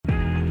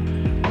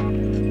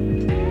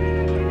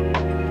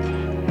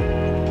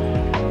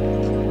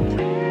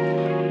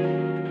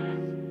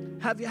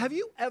Have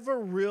you ever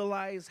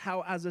realized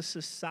how, as a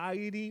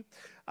society,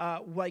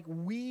 like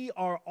we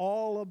are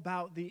all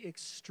about the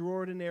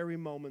extraordinary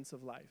moments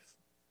of life?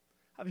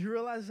 Have you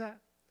realized that?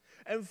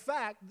 In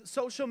fact,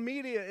 social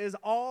media is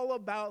all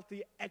about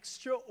the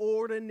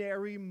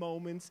extraordinary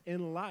moments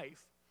in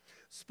life.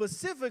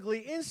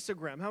 Specifically,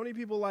 Instagram. How many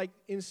people like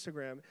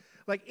Instagram?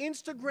 Like,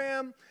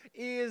 Instagram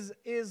is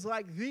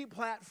like the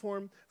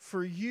platform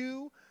for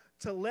you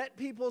to let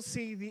people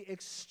see the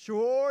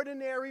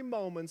extraordinary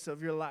moments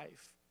of your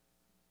life.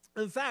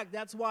 In fact,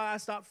 that's why I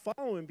stopped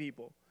following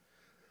people.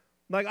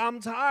 Like, I'm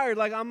tired.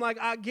 Like, I'm like,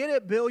 I get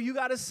it, Bill. You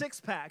got a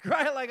six-pack,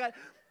 right? Like,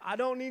 I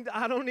don't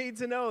need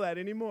to know that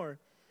anymore.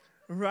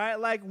 Right?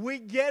 Like, we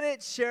get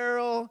it,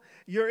 Cheryl.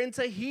 You're in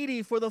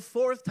Tahiti for the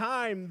 4th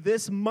time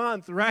this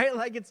month, right?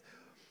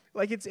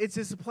 It's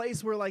this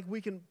place where, like,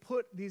 we can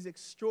put these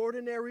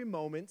extraordinary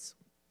moments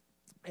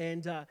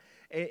and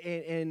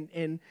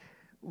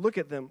look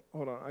at them.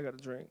 Hold on, I got a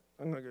drink.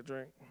 I'm going to get a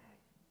drink.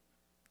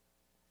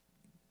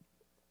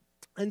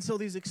 And so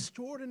these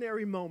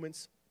extraordinary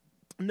moments.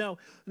 Now,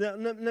 let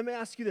me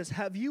ask you this.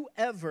 Have you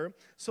ever,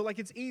 so like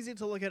it's easy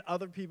to look at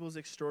other people's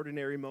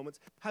extraordinary moments.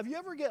 Have you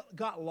ever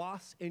got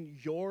lost in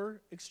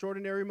your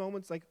extraordinary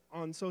moments, like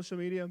on social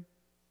media?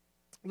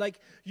 Like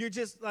you're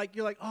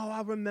like, oh,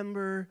 I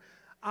remember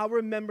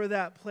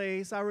that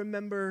place. I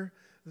remember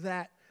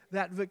that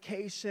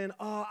vacation.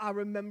 Oh, I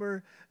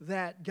remember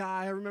that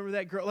guy. I remember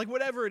that girl. Like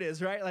whatever it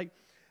is, right? Like,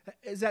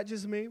 is that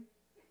just me?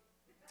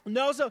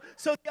 No, so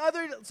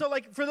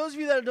like for those of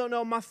you that don't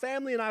know, my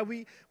family and I,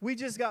 we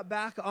just got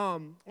back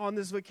on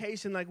this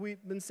vacation like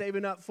we've been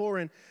saving up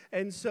for,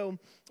 and so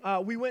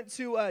we went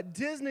to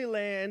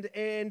Disneyland,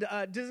 and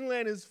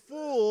Disneyland is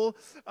full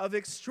of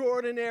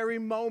extraordinary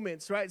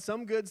moments, right?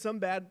 Some good, some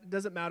bad,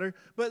 doesn't matter,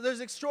 but there's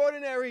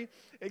extraordinary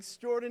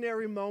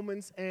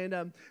moments,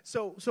 and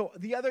so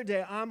the other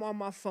day I'm on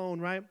my phone,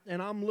 right,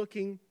 and I'm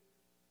looking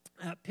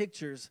at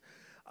pictures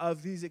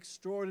of these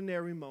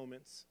extraordinary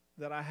moments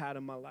that I had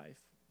in my life.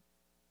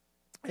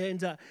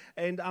 And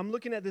I'm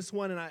looking at this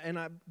one, and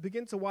I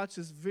begin to watch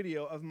this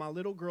video of my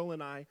little girl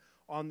and I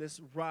on this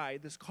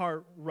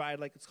car ride,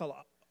 like it's called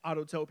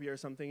Autotopia or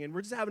something, and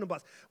we're just having a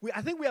blast.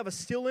 I think we have a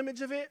still image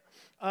of it.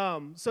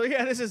 So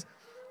yeah, this is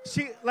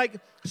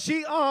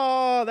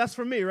oh, that's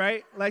for me,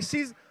 right? Like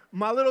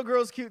my little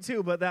girl's cute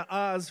too, but that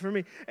is for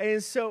me.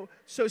 And so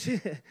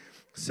she's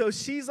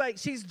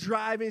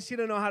driving. She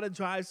didn't know how to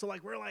drive, so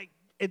like we're like.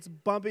 It's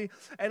bumpy,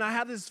 and I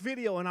have this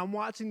video, and I'm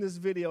watching this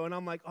video, and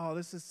I'm like, oh,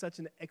 this is such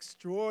an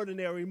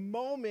extraordinary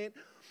moment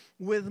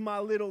with my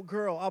little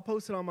girl. I'll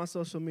post it on my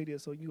social media,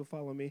 so you can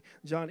follow me,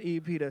 John E.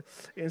 Peter,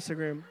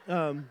 Instagram.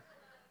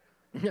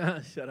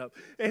 Shut up.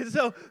 And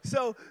so,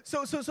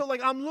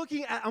 like, I'm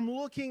looking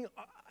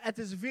at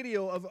this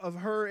video of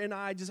her and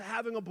I just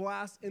having a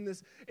blast in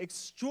this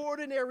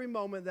extraordinary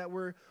moment that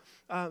we're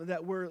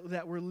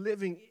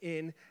living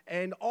in,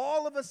 and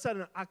all of a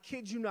sudden, I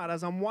kid you not,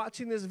 as I'm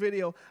watching this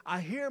video, I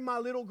hear my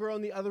little girl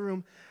in the other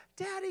room,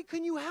 "Daddy,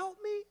 can you help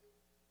me?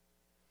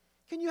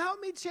 Can you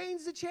help me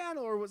change the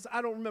channel?" Or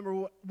I don't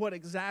remember what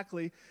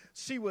exactly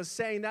she was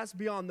saying. That's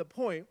beyond the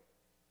point.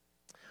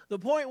 The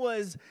point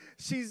was,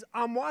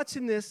 I'm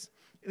watching this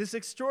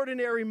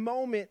extraordinary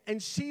moment,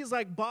 and she's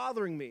like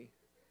bothering me.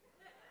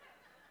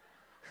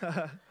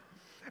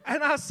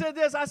 And I said,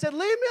 "Leave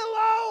me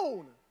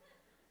alone.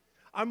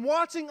 I'm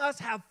watching us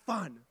have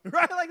fun,"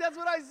 right? Like that's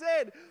what I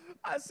said.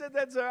 I said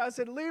that to her. I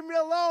said, "Leave me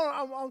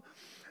alone.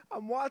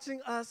 I'm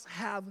watching us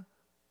have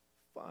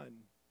fun."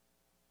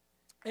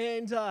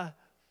 And I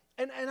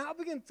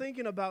began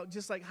thinking about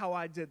just like how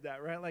I did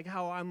that, right? Like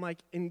how I'm like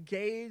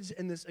engaged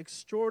in this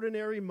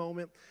extraordinary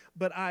moment,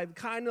 but I've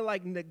kind of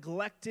like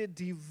neglected,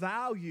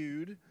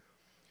 devalued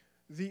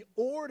the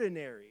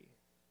ordinary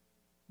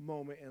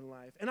moment in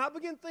life. And I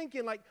began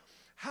thinking like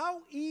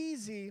how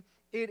easy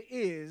it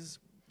is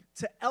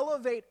to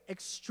elevate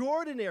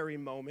extraordinary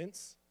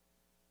moments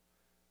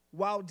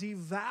while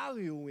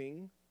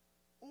devaluing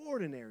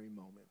ordinary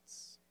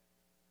moments.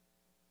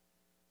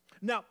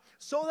 Now,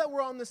 so that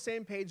we're on the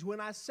same page,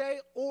 when I say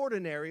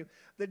ordinary,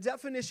 the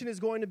definition is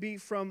going to be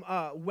from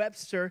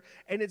Webster,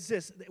 and it's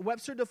this.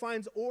 Webster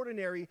defines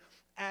ordinary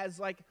as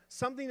like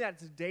something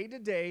that's day to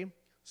day,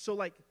 so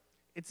like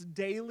it's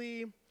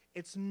daily,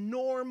 it's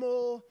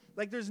normal,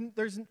 like there's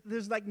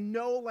like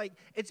no like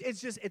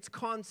it's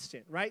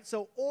constant, right?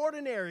 So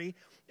ordinary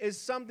is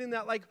something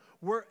that like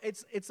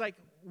it's like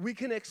we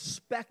can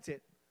expect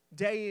it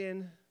day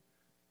in,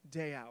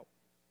 day out.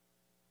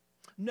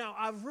 Now,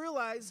 I've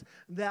realized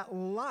that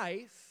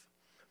life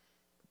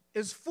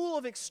is full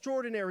of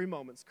extraordinary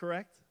moments,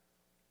 correct?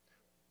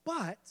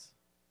 But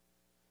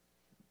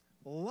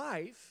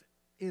life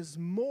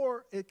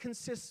it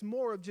consists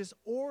more of just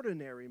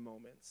ordinary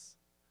moments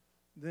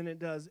than it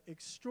does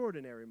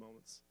extraordinary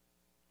moments.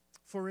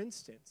 For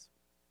instance,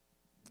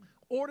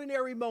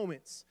 ordinary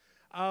moments,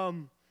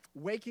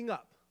 waking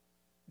up.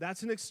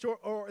 That's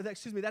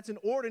an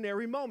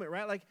ordinary moment,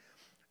 right? Like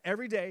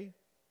every day,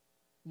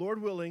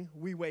 Lord willing,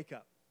 we wake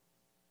up.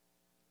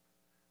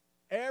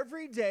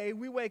 Every day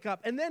we wake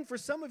up. And then for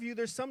some of you,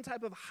 there's some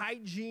type of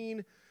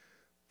hygiene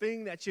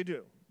thing that you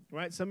do,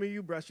 right? Some of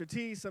you brush your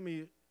teeth. Some of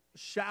you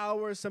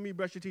shower. Some of you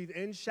brush your teeth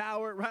in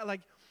shower, right?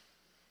 Like,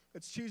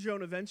 let's choose your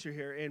own adventure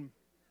here.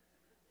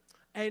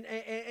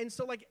 And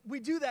so, like, we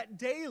do that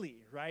daily,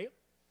 right?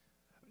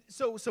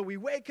 So we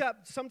wake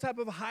up, some type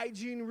of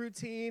hygiene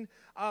routine.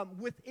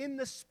 Within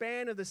the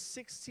span of the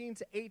 16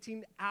 to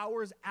 18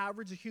 hours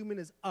average a human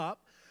is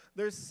up,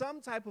 there's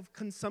some type of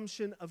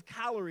consumption of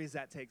calories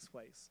that takes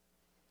place,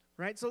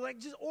 right? So, like,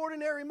 just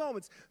ordinary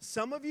moments.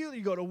 Some of you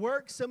go to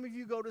work. Some of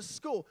you go to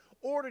school.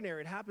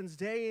 Ordinary. It happens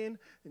day in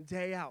and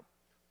day out.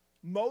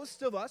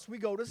 Most of us, we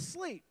go to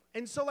sleep.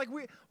 And so, like,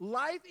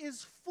 life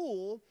is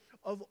full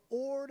of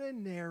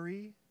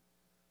ordinary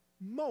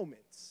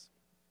moments.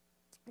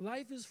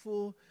 Life is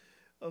full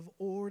of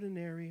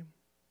ordinary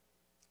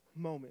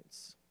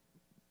moments.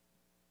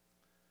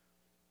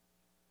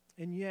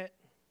 And yet,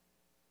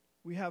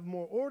 we have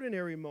more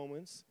ordinary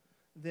moments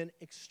than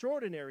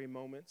extraordinary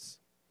moments.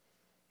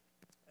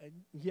 And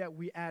yet,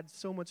 we add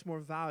so much more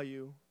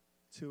value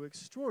to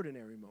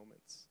extraordinary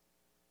moments.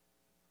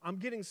 I'm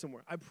getting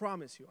somewhere. I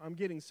promise you, I'm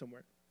getting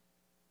somewhere.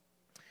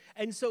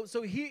 And so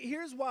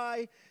here's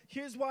why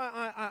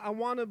I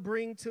want to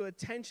bring to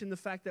attention the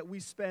fact that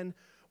we spend,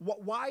 I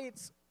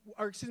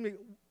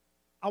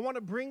want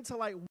to bring to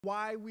light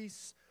why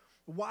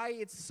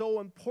it's so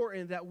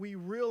important that we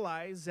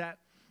realize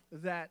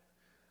that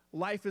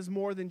life is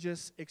more than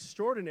just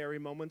extraordinary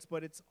moments,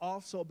 but it's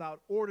also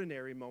about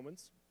ordinary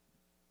moments.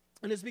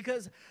 And it's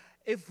because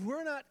if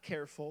we're not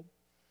careful,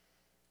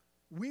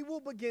 we will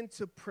begin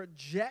to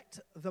project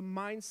the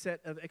mindset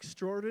of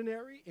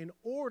extraordinary and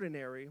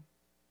ordinary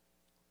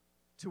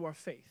to our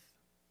faith.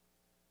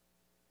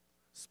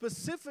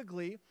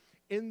 Specifically,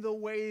 in the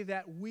way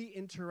that we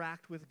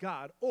interact with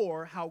God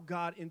or how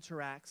God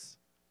interacts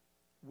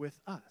with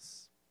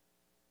us.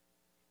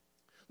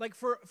 Like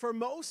for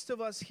most of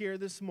us here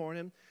this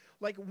morning,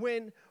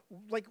 when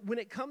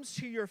it comes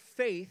to your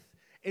faith,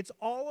 it's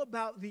all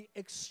about the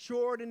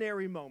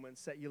extraordinary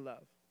moments that you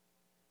love,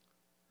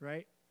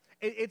 right?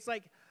 It's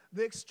like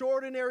the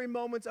extraordinary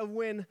moments of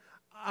when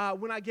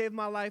I gave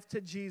my life to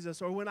Jesus,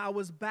 or when I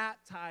was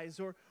baptized,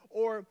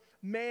 or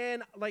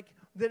man, like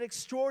that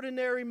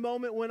extraordinary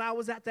moment when I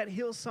was at that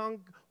Hillsong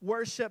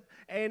worship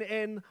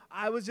and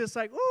I was just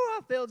like, oh,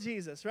 I felt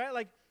Jesus, right?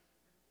 Like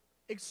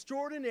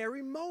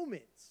extraordinary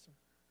moments.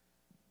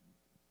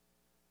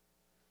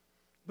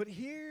 But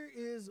here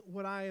is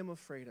what I am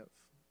afraid of.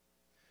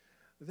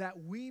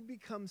 That we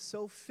become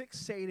so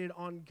fixated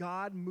on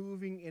God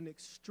moving in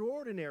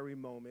extraordinary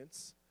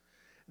moments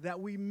that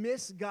we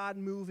miss God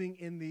moving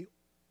in the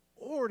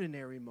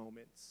ordinary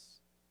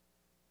moments.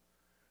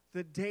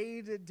 The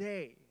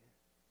day-to-day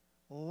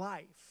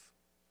life.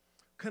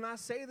 Can I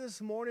say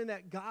this morning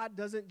that God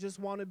doesn't just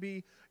want to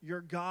be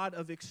your God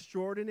of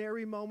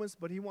extraordinary moments,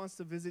 but he wants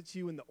to visit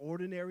you in the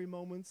ordinary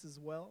moments as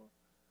well?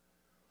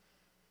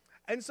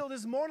 And so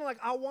this morning, like,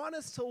 I want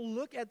us to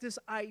look at this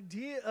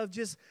idea of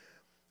just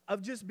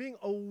being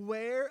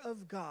aware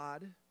of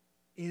God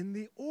in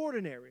the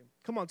ordinary.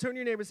 Come on, turn to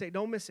your neighbor and say,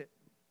 don't miss it.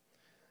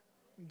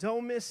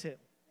 Don't miss it.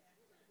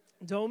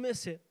 Don't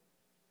miss it.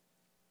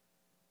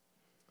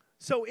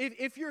 So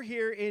if you're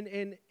here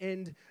and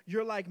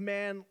you're like,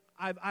 man,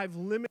 I've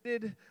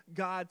limited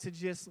God to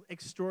just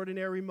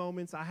extraordinary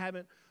moments. I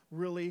haven't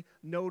really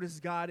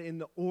noticed God in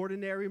the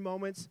ordinary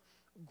moments.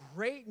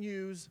 Great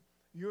news.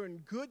 You're in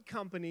good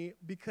company,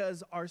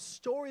 because our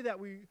story that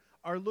we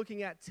are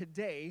looking at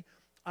today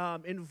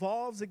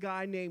involves a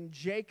guy named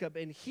Jacob,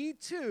 and he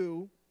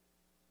too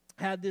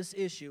had this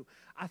issue.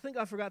 I think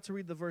I forgot to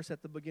read the verse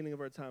at the beginning of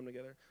our time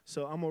together,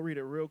 so I'm going to read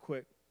it real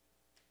quick.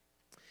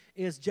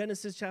 It's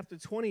Genesis chapter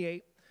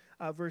 28,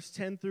 verse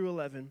 10 through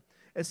 11.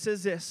 It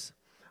says this: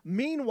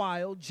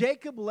 Meanwhile,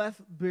 Jacob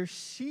left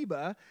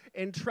Beersheba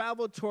and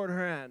traveled toward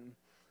Haran.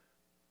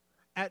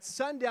 At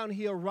sundown,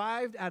 he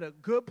arrived at a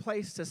good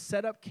place to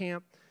set up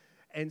camp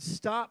and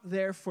stopped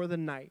there for the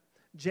night.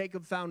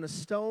 Jacob found a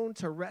stone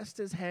to rest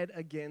his head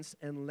against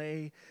and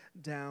lay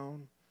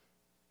down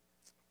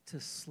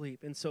to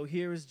sleep. And so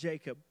here is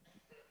Jacob,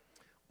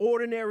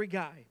 ordinary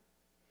guy.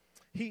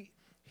 He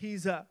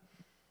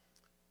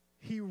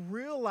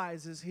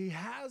realizes, he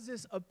has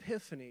this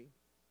epiphany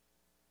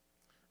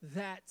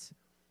that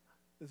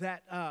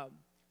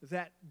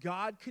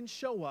God can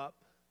show up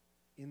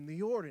in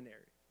the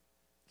ordinary.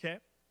 Okay,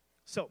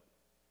 so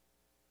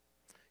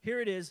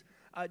here it is.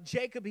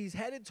 Jacob, he's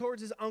headed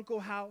towards his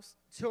uncle's house.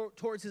 The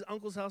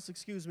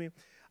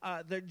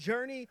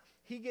journey,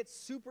 he gets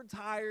super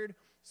tired,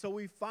 so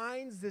he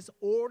finds this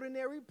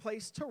ordinary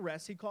place to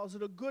rest. He calls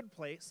it a good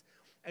place,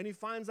 and he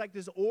finds like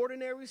this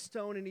ordinary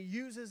stone, and he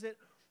uses it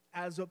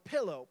as a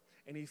pillow,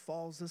 and he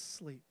falls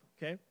asleep.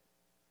 Okay,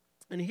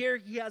 and here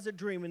he has a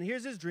dream, and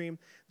here's his dream.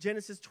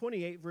 Genesis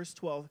 28, verse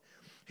 12.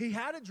 He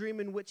had a dream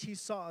in which he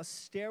saw a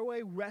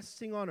stairway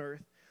resting on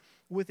earth,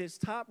 with its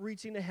top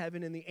reaching to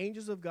heaven, and the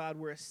angels of God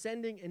were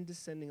ascending and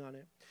descending on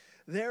it.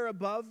 There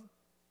above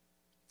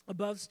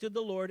above stood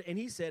the Lord, and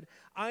he said,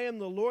 I am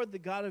the Lord, the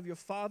God of your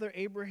father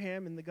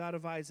Abraham and the God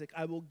of Isaac.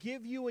 I will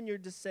give you and your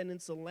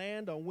descendants a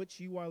land on which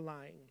you are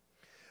lying.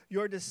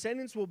 Your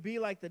descendants will be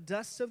like the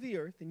dust of the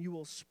earth, and you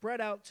will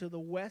spread out to the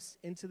west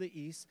and to the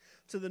east,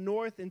 to the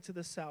north and to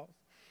the south.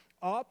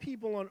 All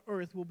people on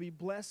earth will be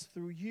blessed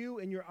through you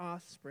and your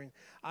offspring.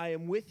 I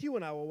am with you,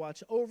 and I will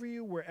watch over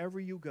you wherever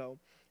you go,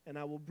 and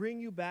I will bring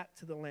you back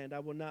to the land. I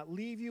will not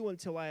leave you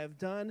until I have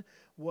done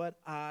what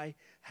I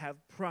have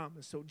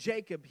promised. So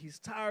Jacob, he's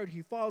tired.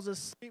 He falls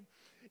asleep.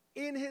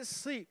 In his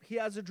sleep, he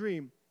has a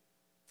dream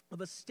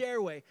of a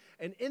stairway.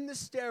 And in the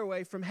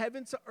stairway, from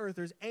heaven to earth,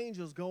 there's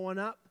angels going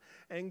up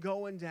and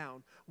going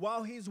down.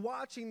 While he's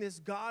watching this,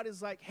 God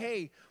is like,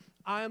 hey,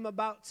 I am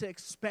about to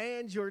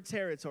expand your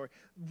territory.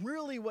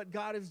 Really what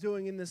God is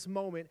doing in this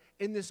moment,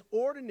 in this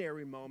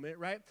ordinary moment,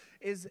 right,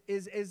 is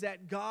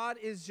that God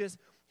is just,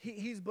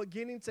 he's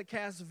beginning to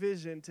cast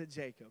vision to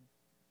Jacob.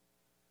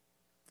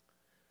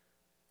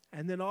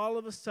 And then all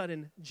of a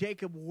sudden,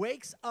 Jacob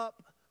wakes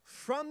up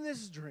from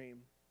this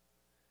dream.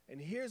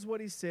 And here's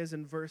what he says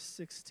in verse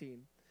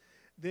 16.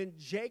 Then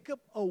Jacob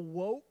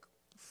awoke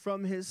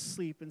from his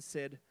sleep and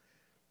said,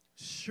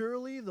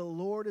 surely the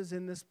Lord is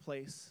in this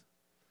place,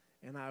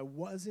 and I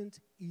wasn't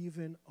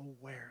even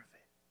aware of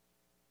it.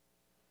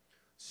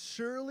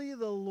 Surely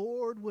the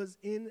Lord was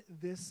in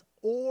this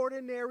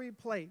ordinary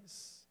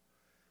place,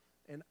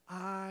 and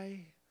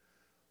I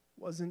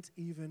wasn't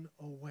even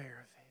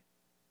aware of it.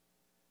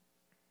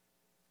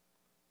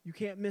 You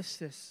can't miss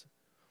this.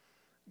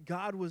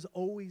 God was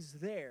always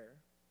there.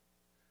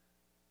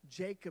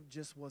 Jacob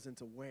just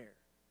wasn't aware.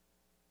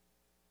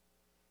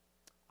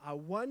 I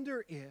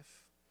wonder if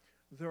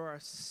there are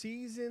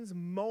seasons,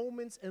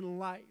 moments in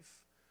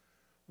life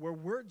where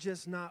we're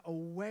just not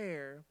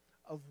aware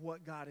of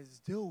what God is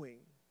doing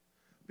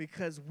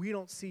because we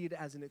don't see it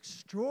as an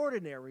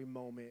extraordinary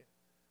moment,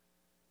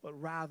 but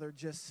rather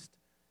just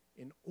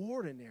an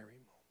ordinary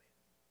moment.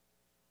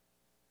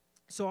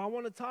 So I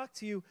want to talk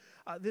to you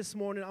this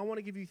morning. I want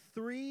to give you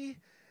 3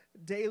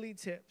 daily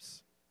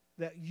tips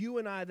that you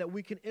and I, that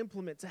we can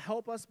implement to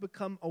help us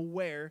become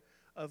aware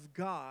of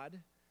God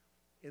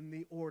in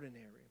the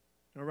ordinary.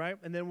 All right?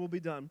 And then we'll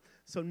be done.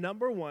 So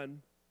number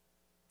 1,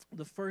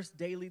 the first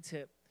daily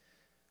tip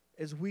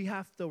is we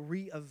have to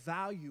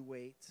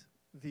reevaluate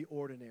the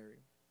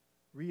ordinary.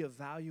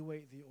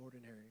 Reevaluate the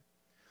ordinary.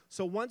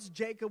 So once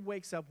Jacob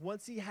wakes up,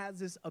 once he has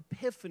this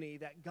epiphany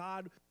that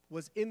God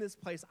was in this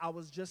place, I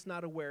was just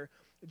not aware,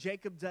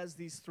 Jacob does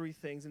these 3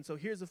 things. And so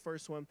here's the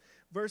first one.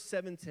 Verse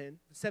 17.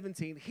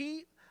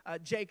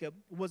 Jacob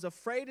was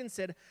afraid and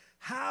said,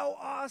 how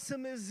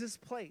awesome is this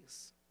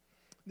place?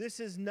 This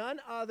is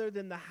none other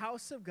than the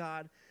house of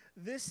God.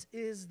 This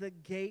is the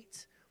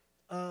gate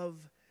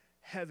of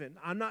heaven.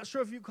 I'm not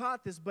sure if you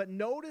caught this, but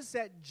notice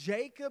that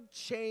Jacob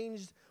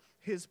changed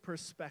his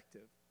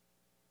perspective.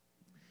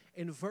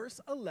 In verse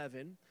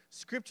 11,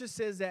 Scripture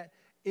says that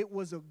it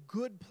was a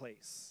good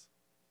place.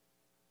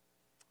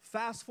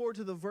 Fast forward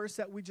to the verse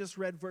that we just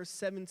read, verse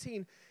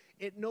 17.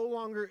 It no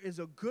longer is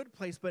a good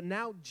place, but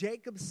now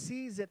Jacob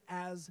sees it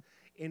as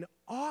an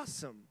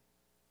awesome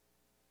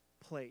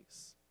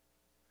place.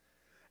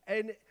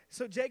 And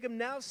so Jacob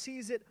now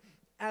sees it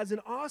as an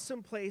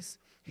awesome place.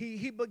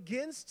 He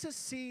begins to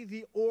see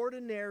the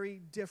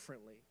ordinary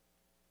differently.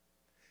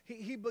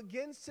 He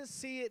begins to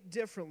see it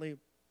differently.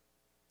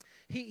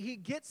 He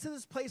gets to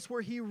this place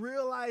where he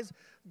realized,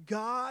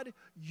 God,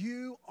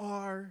 you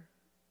are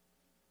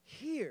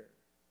here.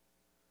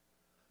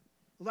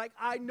 Like,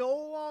 I no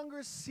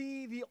longer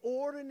see the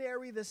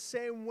ordinary the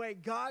same way.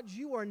 God,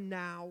 you are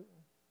now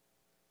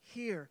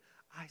here.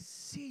 I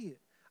see it.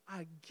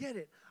 I get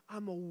it.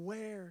 I'm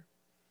aware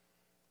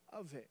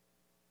of it.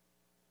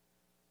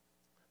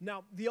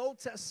 Now, the Old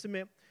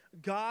Testament,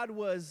 God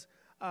was,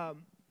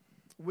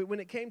 when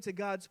it came to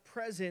God's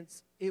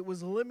presence, it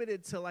was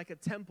limited to like a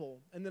temple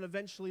and then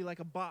eventually like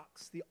a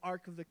box, the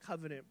Ark of the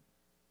Covenant.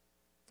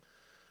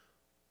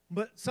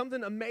 But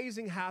something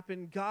amazing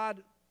happened.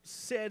 God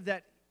said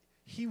that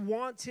he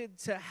wanted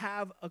to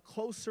have a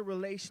closer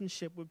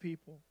relationship with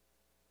people.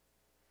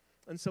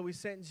 And so he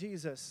sent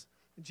Jesus.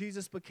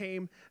 Jesus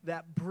became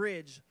that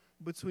bridge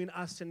between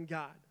us and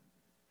God.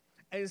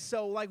 And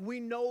so, like, we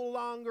no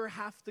longer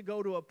have to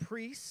go to a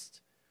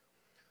priest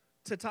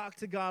to talk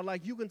to God.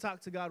 Like, you can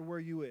talk to God where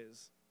you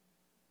is.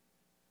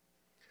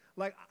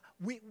 Like,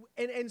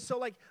 so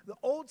like the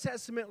Old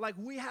Testament, like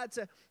we had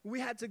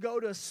to go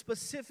to a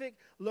specific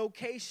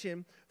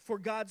location for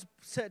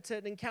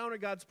to encounter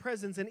God's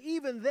presence, and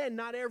even then,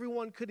 not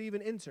everyone could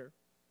even enter.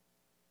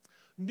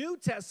 New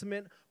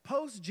Testament,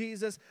 post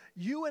Jesus,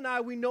 you and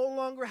I, we no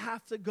longer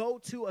have to go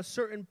to a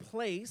certain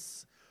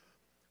place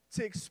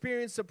to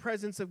experience the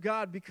presence of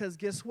God, because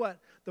guess what?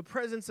 The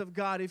presence of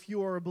God, if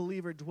you are a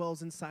believer,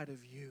 dwells inside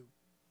of you.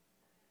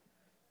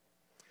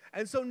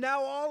 And so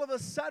now all of a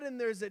sudden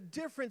there's a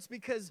difference,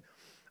 because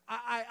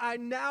I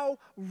now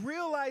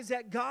realize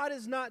that God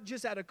is not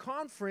just at a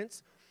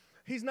conference.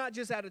 He's not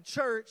just at a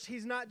church.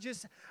 He's not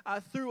just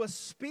through a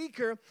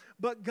speaker,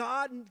 but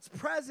God's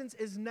presence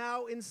is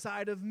now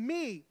inside of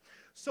me.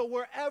 So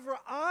wherever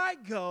I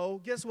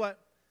go, guess what?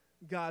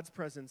 God's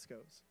presence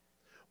goes.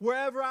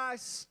 Wherever I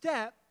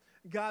step,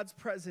 God's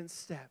presence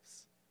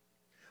steps.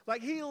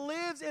 Like he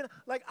lives in,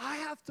 like I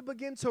have to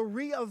begin to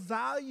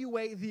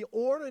reevaluate the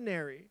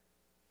ordinary.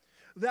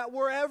 That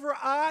wherever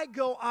I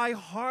go, I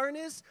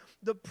harness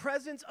the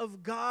presence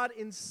of God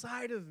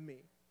inside of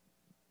me.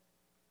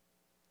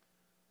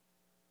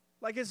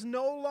 Like it's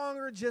no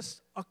longer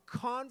just a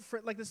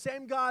conference. Like the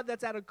same God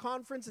that's at a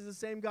conference is the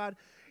same God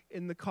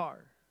in the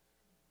car.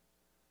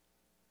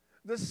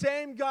 The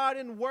same God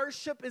in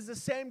worship is the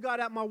same God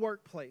at my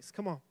workplace.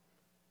 Come on.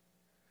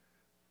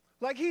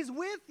 Like he's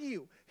with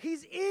you.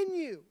 He's in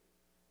you.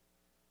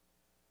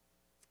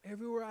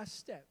 Everywhere I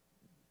step,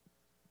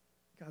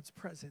 God's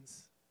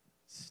presence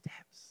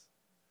steps.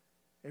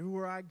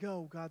 Everywhere I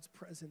go, God's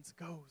presence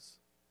goes.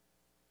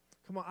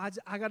 Come on,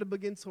 I got to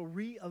begin to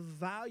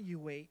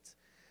reevaluate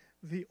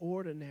the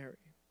ordinary.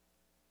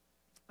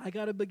 I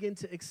got to begin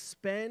to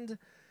expand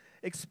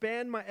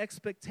my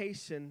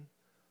expectation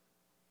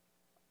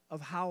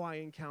of how I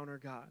encounter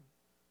God.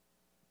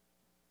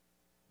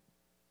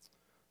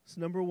 So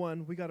number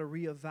one, we got to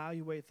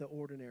reevaluate the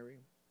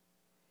ordinary.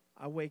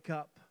 I wake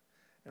up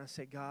and I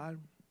say, God,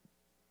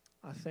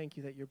 I thank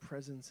you that your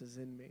presence is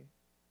in me.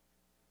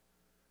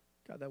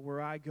 God, that where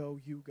I go,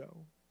 you go.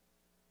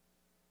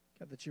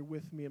 God, that you're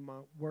with me in my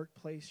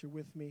workplace, you're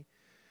with me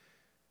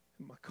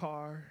in my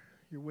car,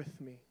 you're with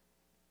me.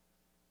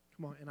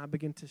 Come on, and I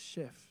begin to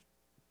shift,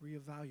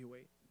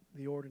 reevaluate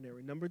the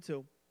ordinary. Number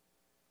two,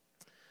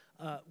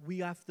 we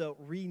have to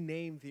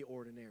rename the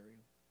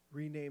ordinary.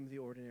 Rename the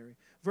ordinary.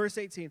 Verse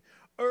 18,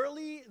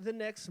 early the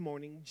next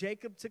morning,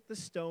 Jacob took the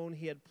stone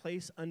he had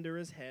placed under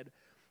his head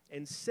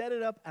and set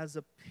it up as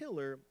a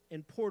pillar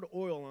and poured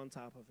oil on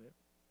top of it.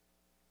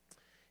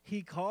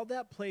 He called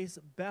that place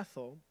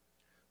Bethel,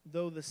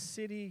 though the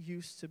city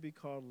used to be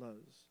called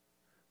Luz.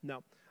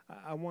 Now,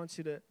 I want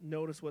you to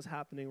notice what's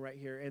happening right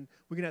here. And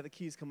we're going to have the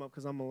keys come up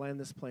because I'm going to land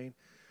this plane.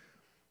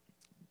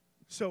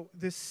 So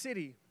this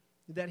city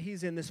that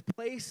he's in, this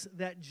place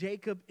that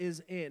Jacob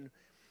is in,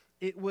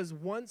 it was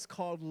once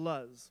called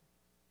Luz.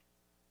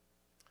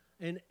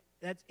 And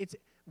it's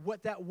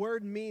what that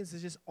word means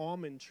is just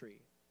almond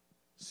tree.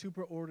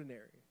 Super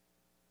ordinary.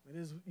 It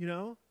is, you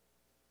know?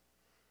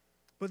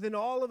 But then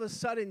all of a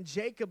sudden,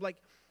 Jacob, like,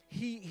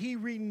 he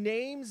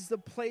renames the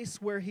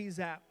place where he's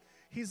at.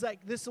 He's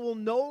like, this will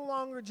no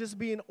longer just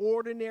be an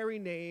ordinary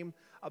name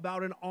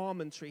about an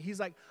almond tree. He's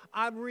like,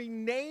 I'm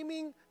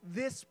renaming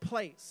this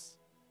place.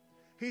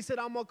 He said,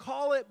 I'm going to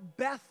call it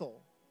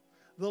Bethel.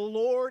 The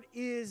Lord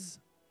is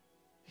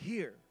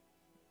here.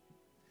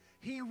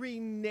 He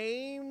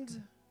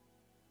renamed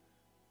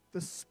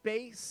the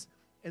space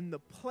and the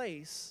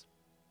place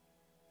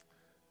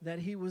that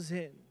he was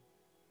in.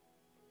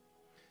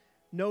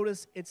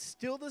 Notice it's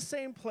still the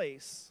same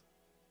place.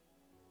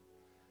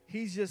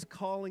 He's just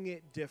calling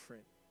it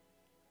different.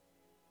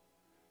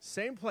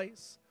 Same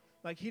place.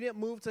 Like he didn't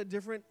move to a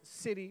different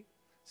city.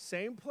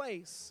 Same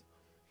place.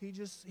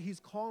 He's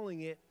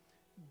calling it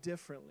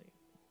differently.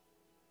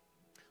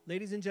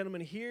 Ladies and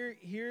gentlemen,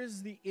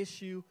 here's the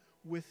issue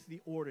with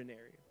the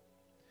ordinary.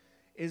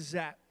 Is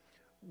that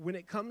when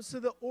it comes to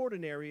the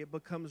ordinary, it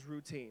becomes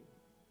routine.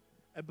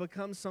 It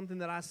becomes something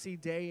that I see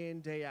day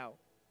in, day out.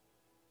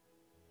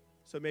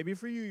 So maybe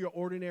for you, your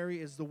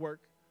ordinary is the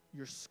work,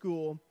 your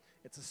school,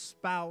 it's a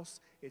spouse,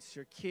 it's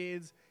your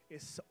kids,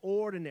 it's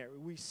ordinary.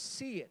 We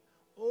see it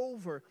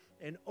over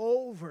and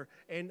over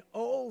and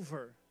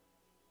over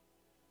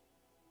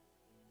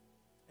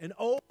and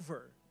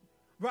over.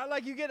 Right?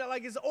 Like you get it,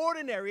 like it's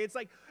ordinary. It's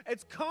like,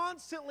 it's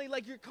constantly,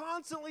 like you're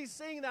constantly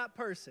seeing that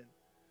person.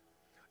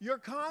 You're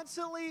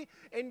constantly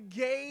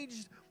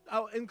engaged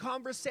in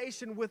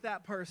conversation with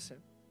that person.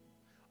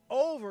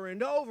 Over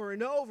and over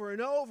and over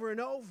and over and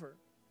over.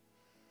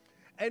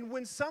 And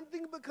when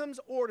something becomes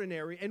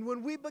ordinary, and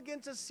when we begin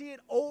to see it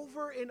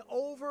over and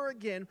over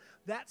again,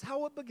 that's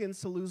how it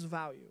begins to lose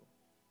value.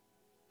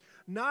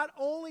 Not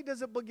only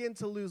does it begin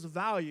to lose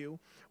value,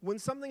 when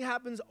something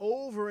happens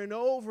over and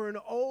over and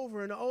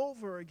over and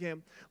over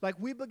again, like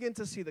we begin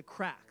to see the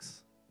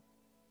cracks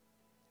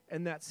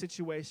in that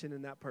situation,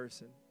 in that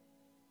person.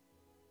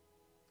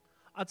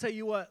 I'll tell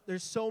you what,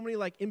 there's so many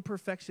like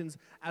imperfections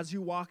as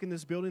you walk in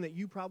this building that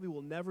you probably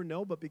will never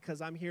know, but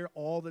because I'm here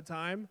all the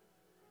time,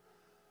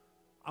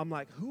 I'm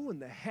like, who in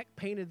the heck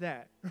painted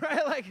that?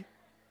 Right? Like,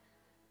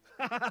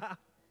 I'm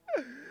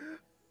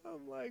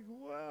like,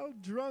 wow,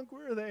 drunk,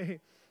 where are they?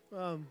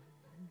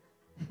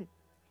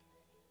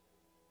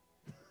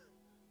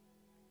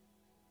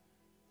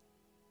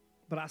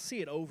 But I see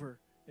it over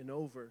and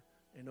over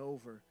and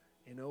over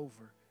and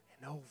over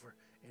and over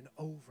and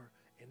over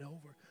and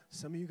over.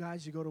 Some of you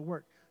guys, you go to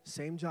work,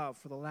 same job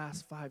for the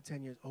last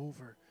 5-10 years,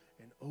 over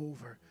and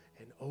over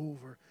and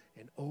over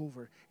and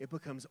over. It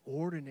becomes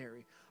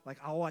ordinary. Like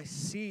all I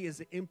see is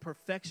the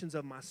imperfections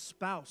of my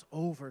spouse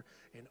over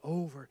and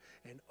over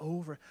and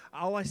over.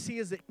 All I see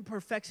is the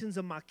imperfections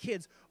of my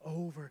kids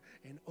over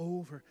and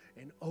over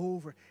and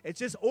over. It's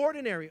just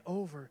ordinary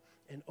over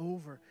and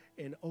over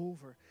and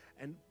over.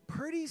 And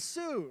pretty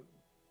soon,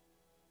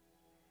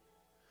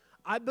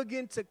 I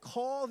begin to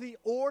call the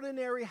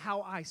ordinary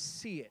how I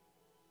see it.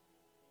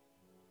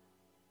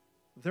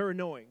 They're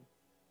annoying.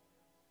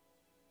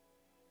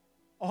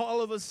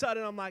 All of a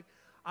sudden, I'm like,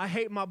 I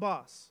hate my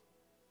boss.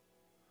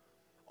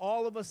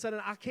 All of a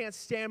sudden, I can't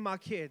stand my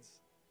kids.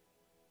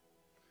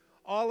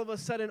 All of a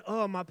sudden,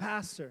 oh, my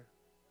pastor.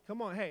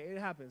 Come on, hey, it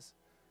happens.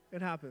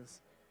 It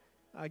happens.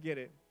 I get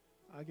it.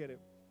 I get it.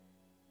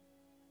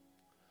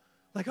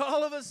 Like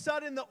all of a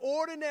sudden, the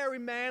ordinary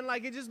man,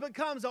 like it just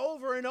becomes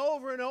over and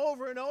over and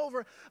over and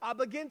over. I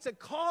begin to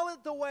call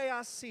it the way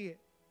I see it.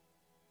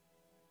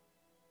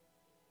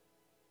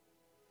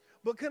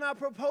 But can I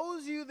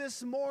propose you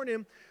this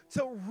morning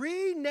to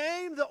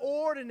rename the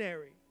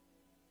ordinary?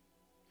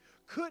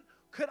 Could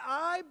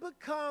I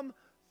become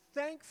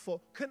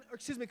thankful? Could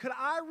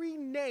I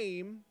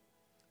rename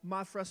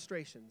my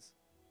frustrations?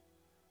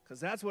 Because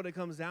that's what it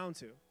comes down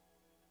to.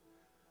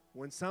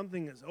 When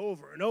something is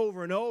over and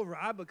over and over,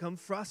 I become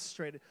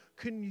frustrated.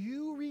 Can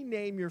you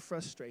rename your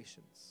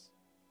frustrations?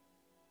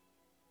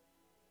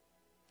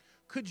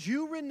 Could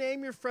you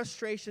rename your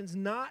frustrations,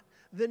 not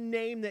the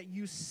name that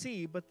you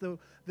see, but the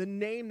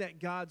name that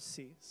God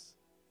sees?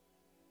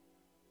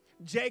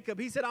 Jacob,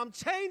 he said, I'm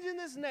changing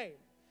this name.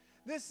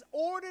 This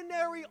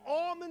ordinary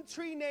almond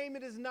tree name,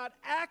 it is not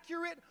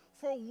accurate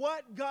for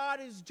what God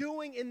is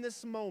doing in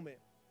this moment.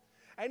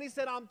 And he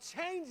said, I'm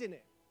changing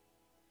it.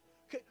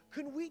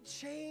 Can we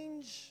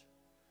change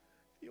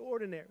the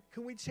ordinary?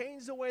 Can we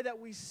change the way that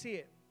we see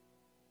it?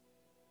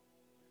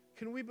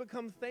 Can we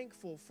become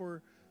thankful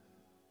for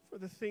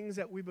the things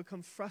that we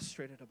become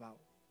frustrated about?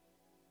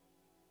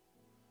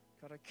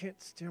 God, I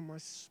can't stand my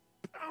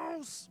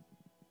spouse,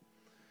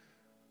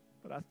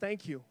 but I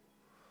thank you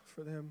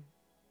for them.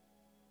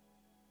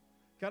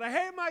 God, I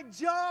hate my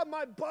job,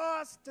 my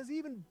boss. Does he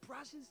even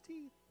brush his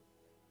teeth?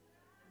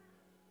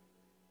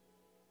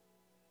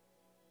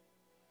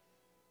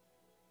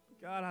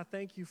 God, I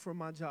thank you for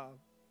my job.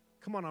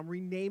 Come on, I'm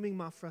renaming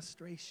my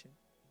frustration.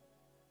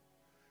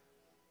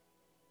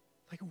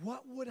 Like,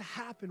 what would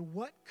happen?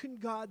 What can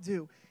God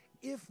do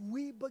if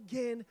we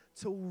begin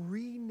to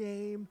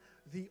rename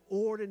the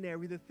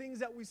ordinary, the things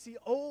that we see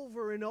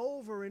over and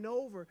over and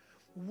over?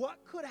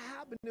 What could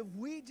happen if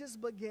we just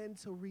begin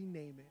to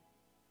rename it?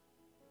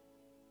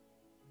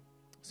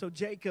 So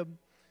Jacob,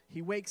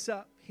 he wakes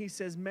up. He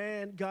says,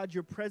 man, God,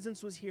 your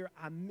presence was here.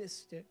 I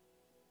missed it.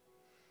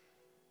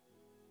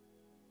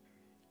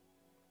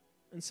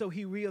 And so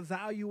he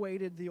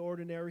reevaluated the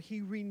ordinary.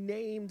 He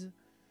renamed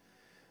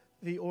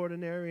the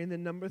ordinary. And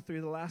then number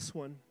 3, the last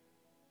one,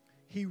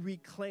 he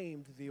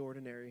reclaimed the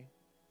ordinary.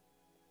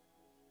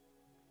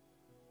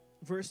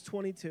 Verse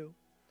 22,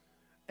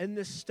 and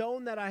the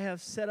stone that I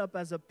have set up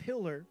as a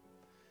pillar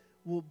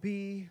will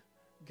be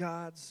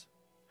God's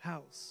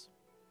house.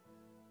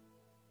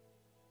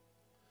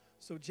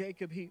 So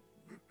Jacob,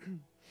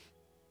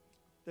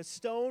 the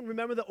stone,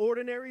 remember the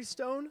ordinary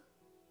stone?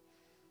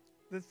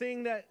 The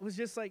thing that was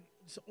just like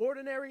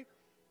ordinary,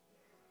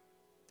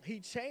 he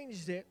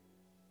changed it,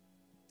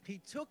 he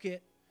took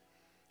it,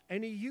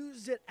 and he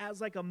used it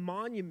as like a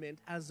monument,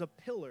 as a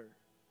pillar,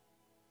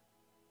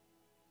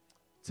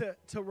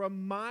 to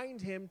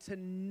remind him to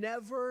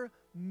never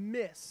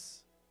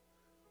miss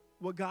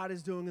what God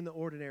is doing in the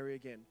ordinary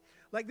again.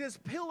 Like this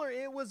pillar,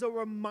 it was a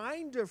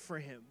reminder for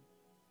him.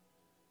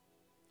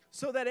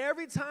 So that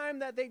every time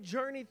that they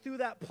journeyed through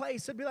that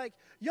place, it'd be like,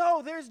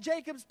 yo, there's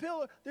Jacob's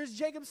pillar. There's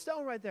Jacob's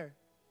stone right there.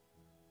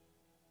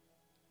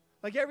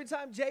 Like every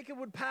time Jacob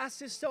would pass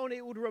his stone,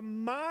 it would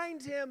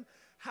remind him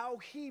how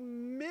he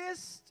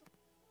missed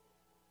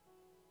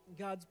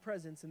God's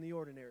presence in the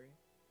ordinary.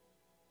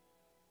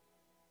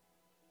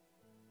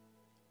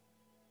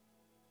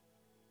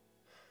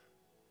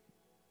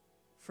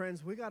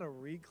 Friends, we got to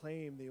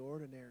reclaim the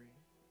ordinary.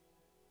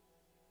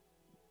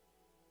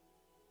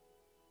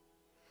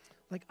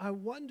 Like I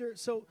wonder,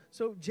 so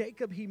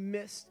Jacob, he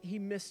missed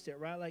it,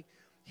 right? Like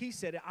he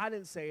said it. I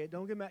didn't say it.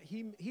 Don't get mad.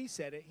 He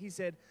said it. He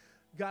said,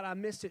 God, I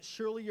missed it.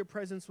 Surely your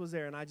presence was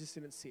there and I just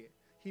didn't see it.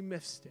 He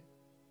missed it.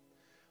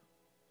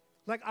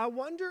 Like I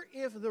wonder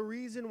if the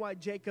reason why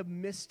Jacob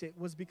missed it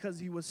was because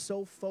he was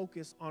so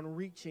focused on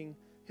reaching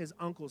his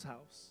uncle's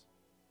house.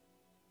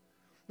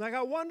 Like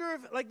I wonder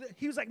if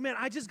he was like, man,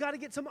 I just got to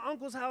get to my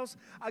uncle's house.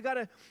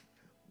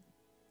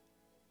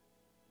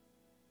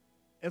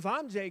 If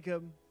I'm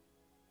Jacob,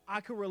 I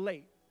could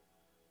relate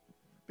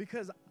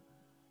because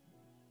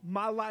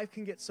my life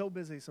can get so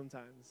busy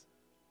sometimes.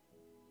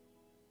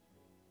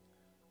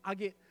 I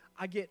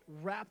get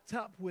wrapped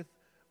up with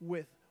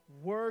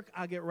work.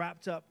 I get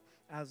wrapped up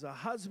as a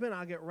husband.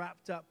 I get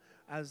wrapped up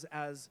as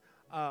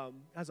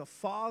a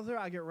father.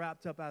 I get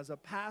wrapped up as a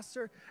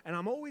pastor. And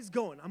I'm always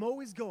going.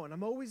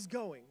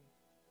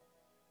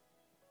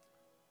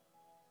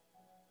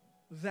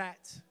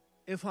 That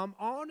if I'm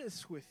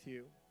honest with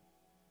you,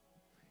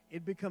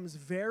 it becomes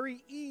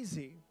very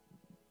easy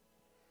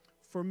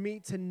for me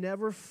to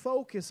never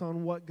focus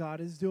on what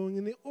God is doing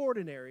in the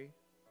ordinary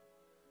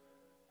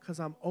because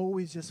I'm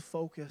always just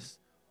focused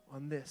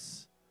on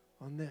this,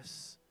 on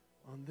this,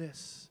 on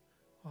this,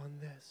 on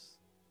this.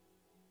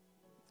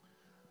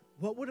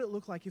 What would it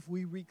look like if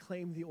we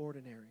reclaimed the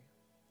ordinary?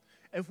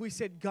 If we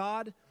said,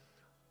 God,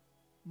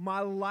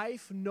 my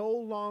life no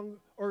longer,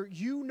 or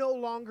you no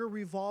longer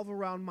revolve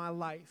around my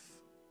life.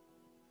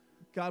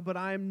 God, but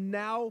I am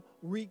now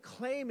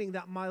reclaiming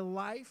that my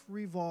life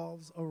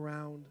revolves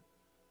around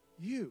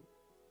you.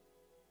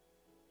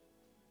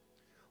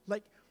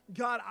 Like,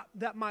 God,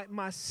 that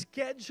my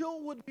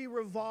schedule would be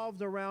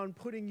revolved around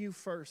putting you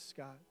first,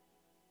 God.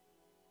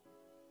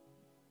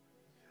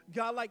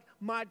 God, like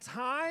my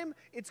time,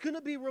 it's going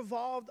to be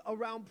revolved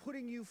around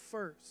putting you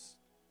first.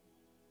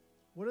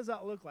 What does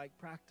that look like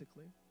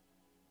practically?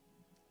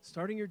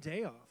 Starting your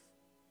day off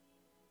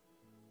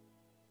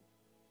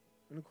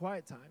in a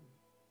quiet time.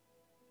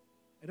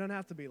 It doesn't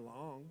have to be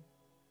long.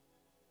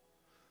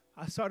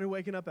 I started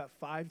waking up at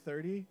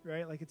 5:30,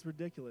 right? Like, it's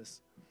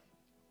ridiculous.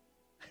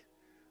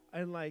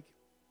 And like,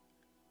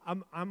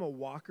 I'm a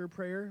walker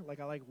prayer.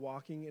 Like, I like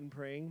walking and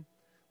praying.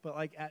 But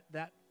like at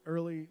that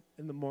early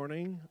in the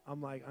morning,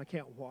 I'm like, I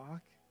can't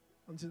walk.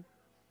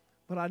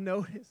 But I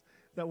notice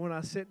that when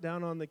I sit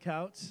down on the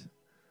couch,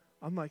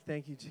 I'm like,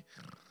 thank you, Jesus.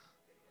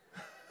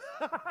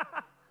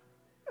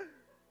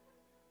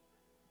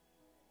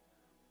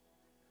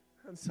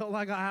 And so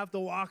like I have to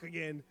walk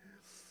again.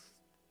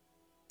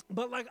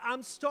 But like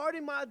I'm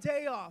starting my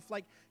day off,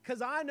 like,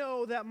 because I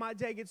know that my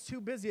day gets too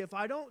busy. If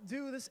I don't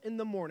do this in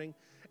the morning,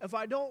 if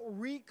I don't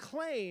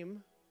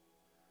reclaim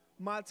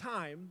my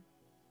time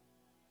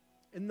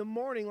in the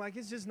morning, like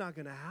it's just not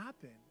going to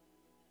happen.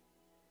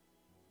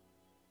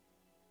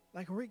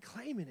 Like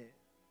reclaiming it.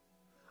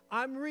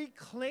 I'm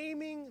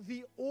reclaiming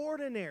the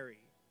ordinary.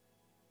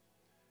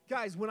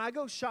 Guys, when I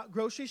go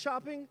grocery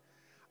shopping,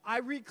 I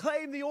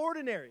reclaim the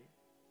ordinary.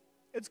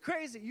 It's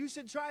crazy. You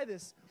should try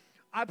this.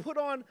 I put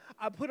on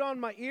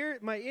my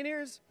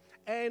in-ears,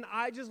 and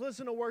I just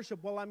listen to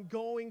worship while I'm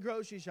going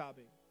grocery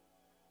shopping.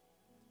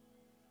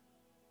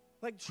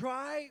 Like,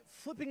 try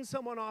flipping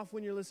someone off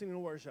when you're listening to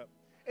worship.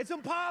 It's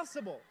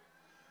impossible.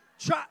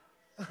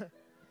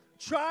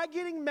 Try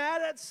getting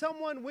mad at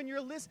someone when you're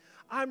listening.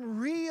 I'm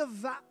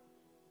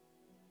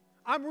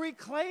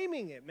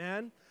reclaiming it,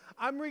 man.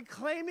 I'm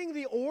reclaiming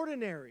the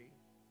ordinary.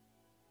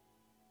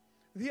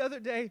 The other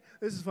day,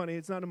 this is funny.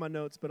 It's not in my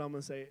notes, but I'm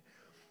going to say it.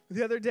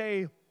 The other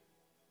day,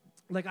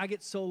 like, I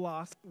get so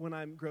lost when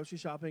I'm grocery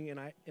shopping and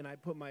I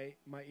put my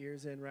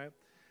ears in, right?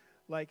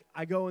 Like,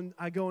 I go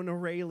into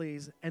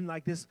Rayleigh's and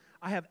like this,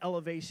 I have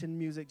elevation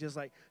music just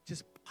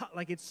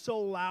it's so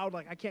loud,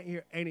 like I can't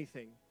hear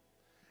anything.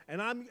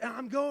 And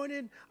I'm going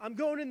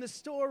in the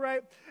store,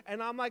 right?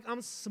 And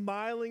I'm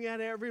smiling at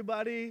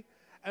everybody,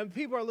 and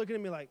people are looking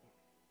at me like,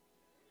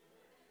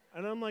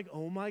 and I'm like,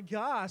 oh my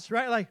gosh,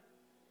 right? Like,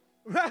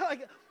 right?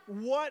 Like,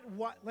 what?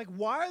 Like,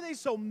 why are they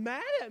so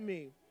mad at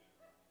me?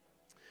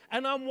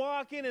 And I'm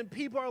walking, and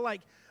people are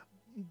like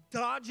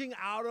dodging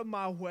out of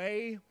my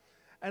way.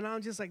 And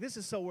I'm just like, this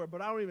is so weird,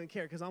 but I don't even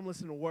care because I'm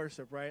listening to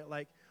worship, right?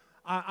 Like,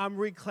 I'm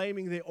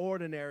reclaiming the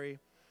ordinary.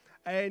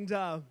 And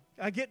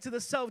I get to the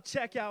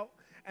self-checkout,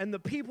 and the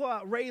people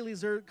at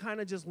Rayleigh's are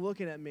kind of just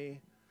looking at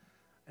me.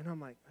 And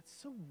I'm like, that's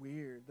so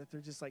weird that they're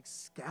just like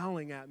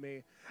scowling at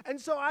me. And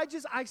so I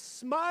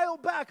smile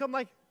back. I'm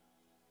like,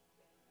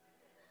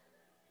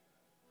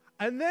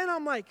 and then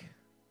I'm like,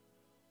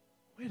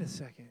 wait a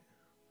second.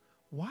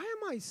 Why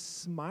am I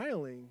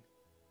smiling?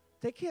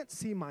 They can't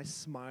see my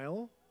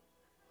smile.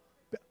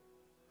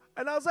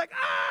 And I was like,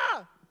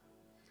 ah!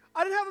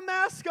 I didn't have a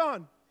mask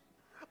on.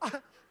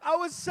 I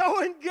was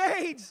so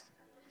engaged.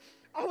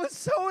 I was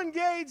so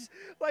engaged,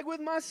 like,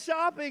 with my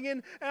shopping,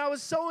 and I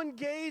was so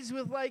engaged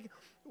with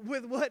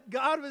what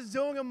God was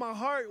doing in my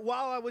heart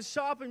while I was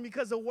shopping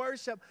because of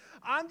worship.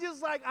 I'm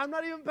just like, I'm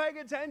not even paying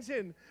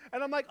attention.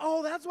 And I'm like,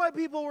 oh, that's why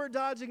people were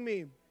dodging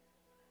me.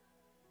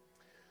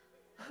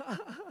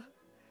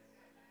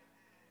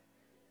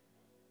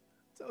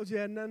 Told you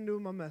it had nothing to do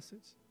with my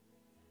message.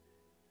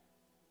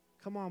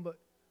 Come on, but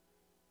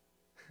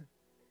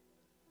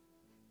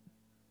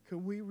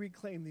could we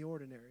reclaim the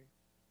ordinary?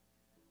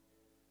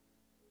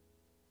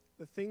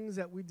 The things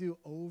that we do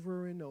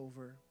over and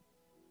over,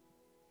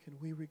 can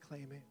we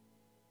reclaim it?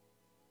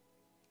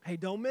 Hey,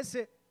 don't miss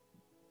it.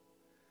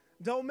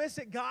 Don't miss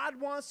it. God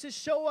wants to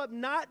show up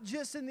not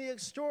just in the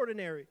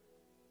extraordinary,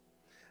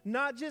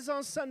 not just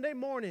on Sunday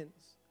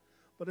mornings,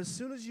 but as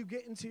soon as you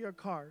get into your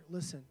car,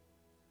 listen,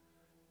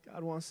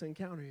 God wants to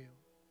encounter you.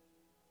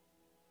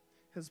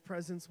 His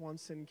presence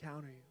wants to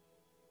encounter you.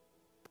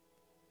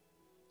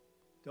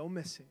 Don't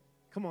miss it.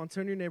 Come on,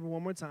 turn to your neighbor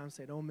one more time.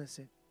 Say, don't miss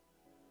it.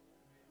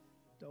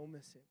 Don't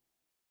miss it.